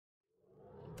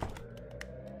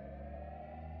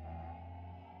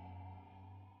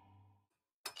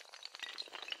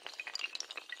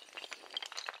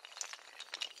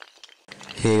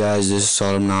Hey guys, this is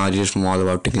Saurabh Nair from All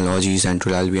About Technologies, and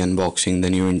today I'll be unboxing the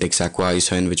new Intex Aqua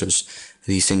i7, which was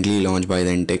recently launched by the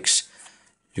Intex.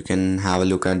 You can have a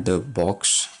look at the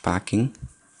box packing,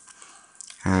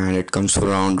 and it comes for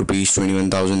around rupees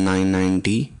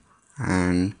 21,990.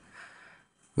 And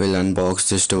we'll unbox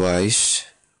this device.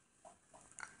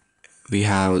 We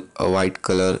have a white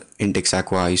color Intex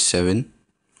Aqua i7.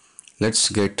 Let's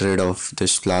get rid of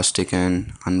this plastic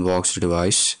and unbox the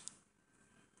device.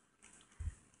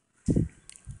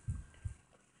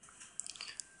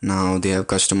 Now they have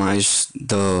customized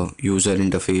the user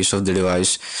interface of the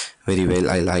device very well.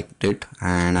 I liked it,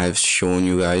 and I've shown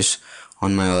you guys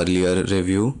on my earlier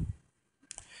review,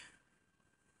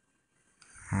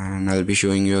 and I'll be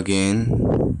showing you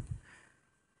again,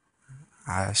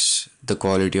 as the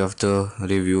quality of the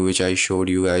review which I showed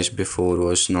you guys before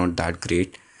was not that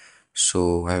great.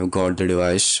 So I've got the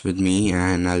device with me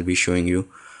and I'll be showing you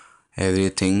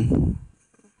everything.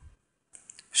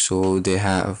 So they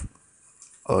have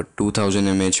a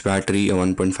 2000 mAh battery, a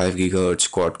 1.5 GHz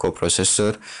quad core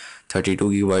processor, 32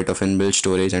 GB of inbuilt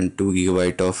storage and 2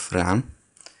 GB of RAM.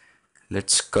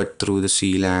 Let's cut through the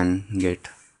seal and get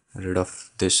rid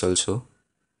of this also.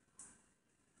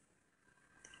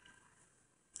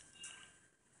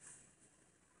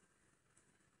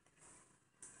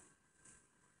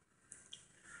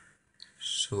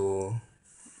 So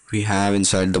we have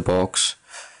inside the box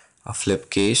a flip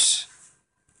case,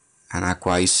 an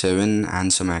Aqua i7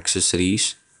 and some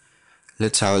accessories.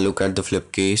 Let's have a look at the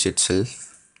flip case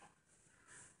itself.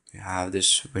 We have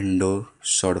this window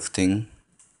sort of thing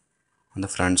on the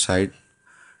front side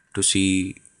to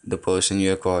see the person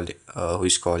you are calling, who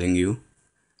is calling you,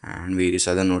 and various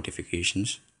other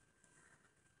notifications.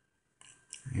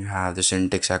 You have this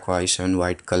Intex Aqua i7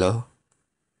 white color.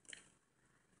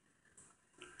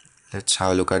 Let's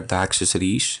have a look at the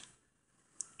accessories.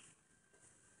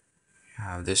 You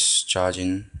have this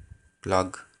charging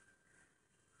plug.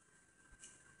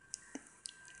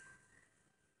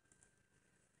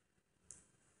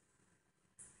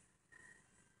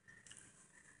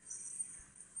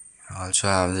 You also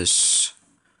have this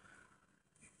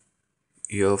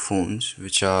earphones,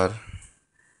 which are,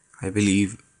 I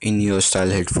believe, in-ear style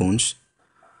headphones,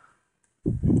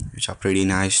 which are pretty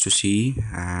nice to see,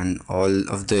 and all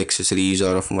of the accessories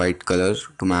are of white color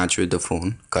to match with the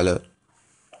phone color.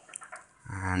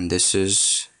 And this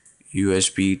is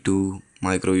USB to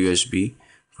micro USB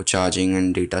for charging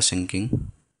and data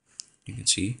syncing, you can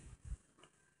see.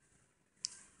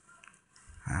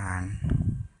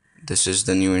 And this is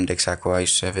the new Intex Aqua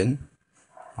i7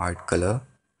 white color.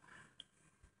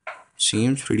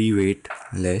 Seems pretty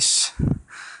weightless,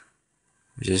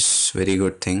 which is very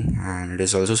good thing, and it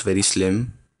is also very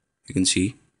slim, you can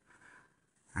see,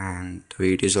 and the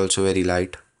weight is also very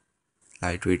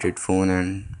lightweighted phone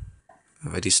and a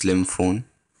very slim phone,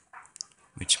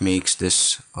 which makes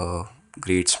this a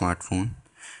great smartphone.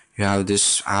 You have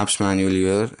this apps manual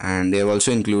here, and they have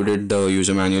also included the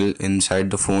user manual inside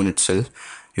the phone itself.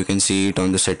 You can see it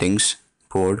on the settings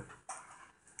board.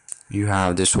 You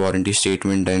have this warranty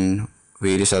statement and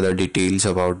various other details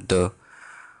about the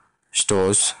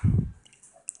stores.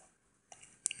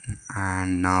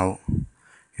 And now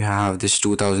you have this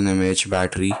 2000 mAh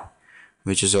battery,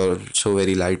 which is also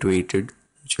very lightweighted,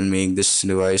 which will make this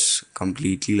device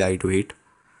completely lightweight,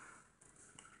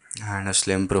 and a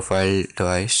slim profile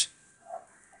device.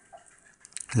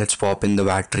 Let's pop in the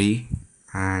battery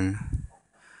and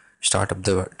start up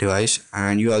the device.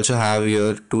 And you also have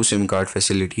your two SIM card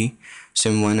facility,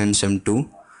 SIM 1 and SIM 2,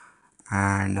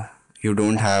 and you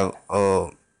don't have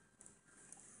a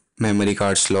memory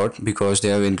card slot because they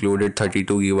have included 32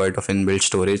 GB of inbuilt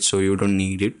storage, so you don't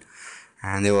need it.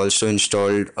 And they've also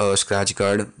installed a scratch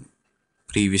card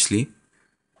previously,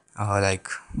 like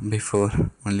before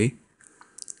only.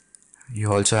 You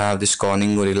also have this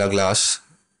Corning Gorilla Glass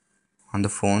on the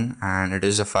phone, and it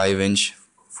is a 5-inch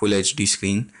full HD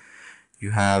screen.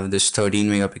 You have this 13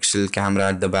 megapixel camera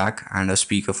at the back and a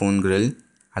speakerphone grill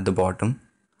at the bottom.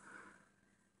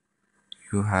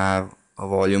 You have a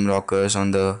volume rockers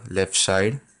on the left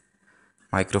side,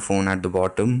 microphone at the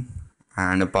bottom,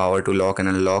 and a power to lock and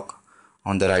unlock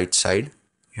on the right side.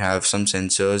 You have some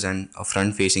sensors and a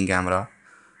front facing camera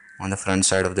on the front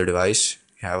side of the device.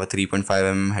 You have a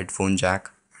 3.5mm headphone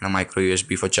jack and a micro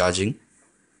USB for charging.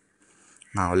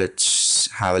 Now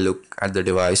let's have a look at the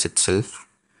device itself.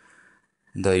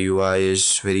 The UI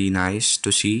is very nice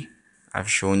to see. I've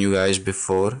shown you guys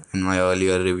before in my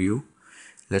earlier review.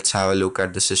 Let's have a look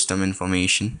at the system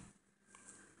information.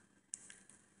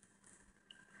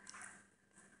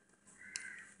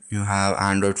 You have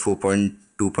Android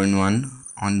 4.2.1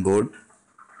 on board,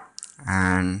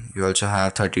 and you also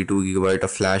have 32 GB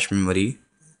of flash memory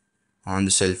on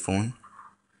the cell phone.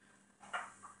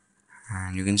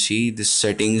 And you can see the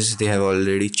settings, they have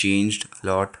already changed a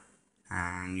lot,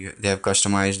 and they have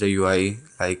customized the UI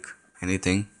like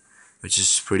anything, which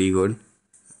is pretty good.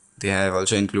 They have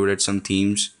also included some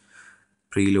themes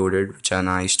preloaded, which are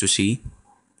nice to see.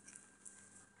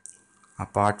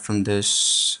 Apart from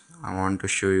this, I want to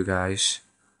show you guys,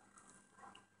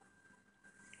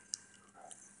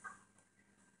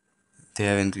 they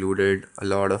have included a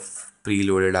lot of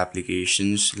preloaded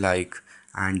applications like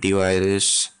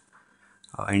antivirus,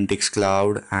 Intex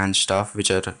Cloud and stuff,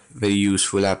 which are very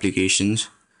useful applications.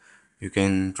 You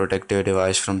can protect your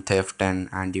device from theft and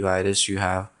antivirus. You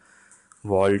have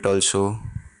Vault also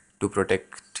to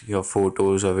protect your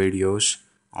photos or videos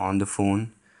on the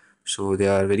phone. So they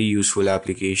are very useful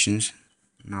applications.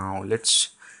 Now let's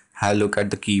have a look at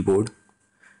the keyboard.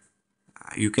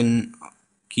 You can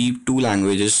keep two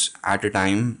languages at a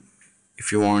time.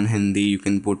 If you want Hindi, you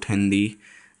can put Hindi.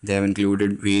 They have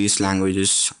included various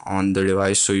languages on the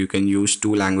device, so you can use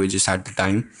two languages at the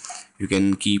time. You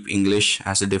can keep English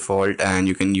as a default, and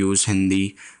you can use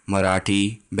Hindi,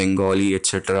 Marathi, Bengali,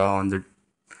 etc. on the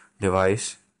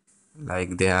device.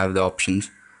 Like they have the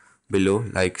options below,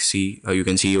 like you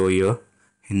can see over here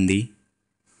Hindi.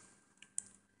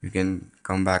 You can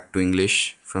come back to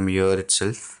English from here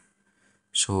itself,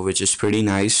 so which is pretty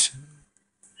nice.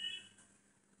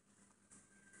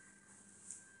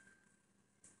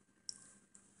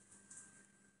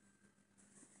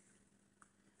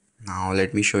 Now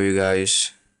let me show you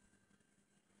guys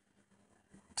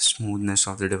the smoothness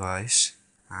of the device,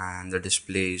 and the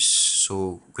display is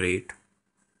so great.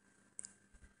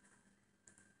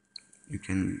 You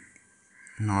can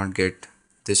not get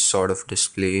this sort of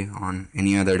display on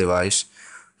any other device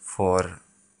for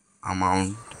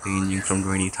amount ranging from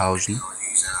 20,000.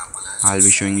 I'll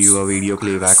be showing you a video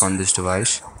playback on this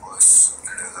device.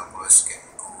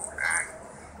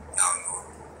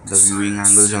 The viewing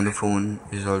angles on the phone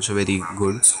is also very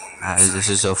good, as this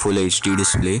is a full HD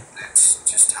display.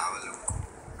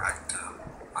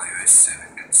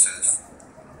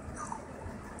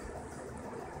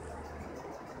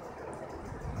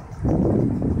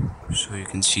 So you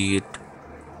can see it.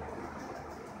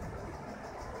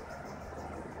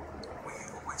 We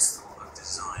always thought of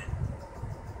design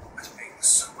as being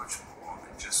so much more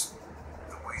than just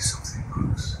the way something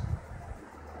looks.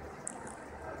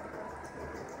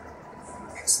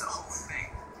 It's the whole thing.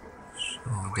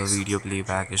 So the video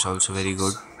playback is also very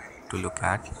good to look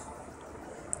at.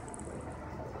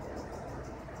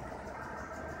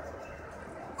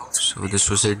 So this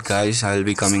was it, guys. I'll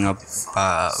be coming up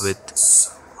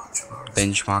with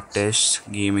benchmark test,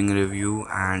 gaming review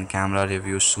and camera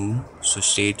review soon. So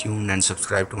stay tuned and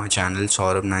subscribe to my channel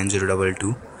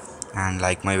Saurabh9022 and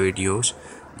like my videos.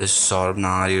 This is Saurabh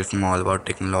Nahar here from All About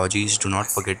Technologies. Do not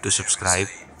forget to subscribe.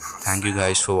 Thank you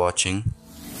guys for watching.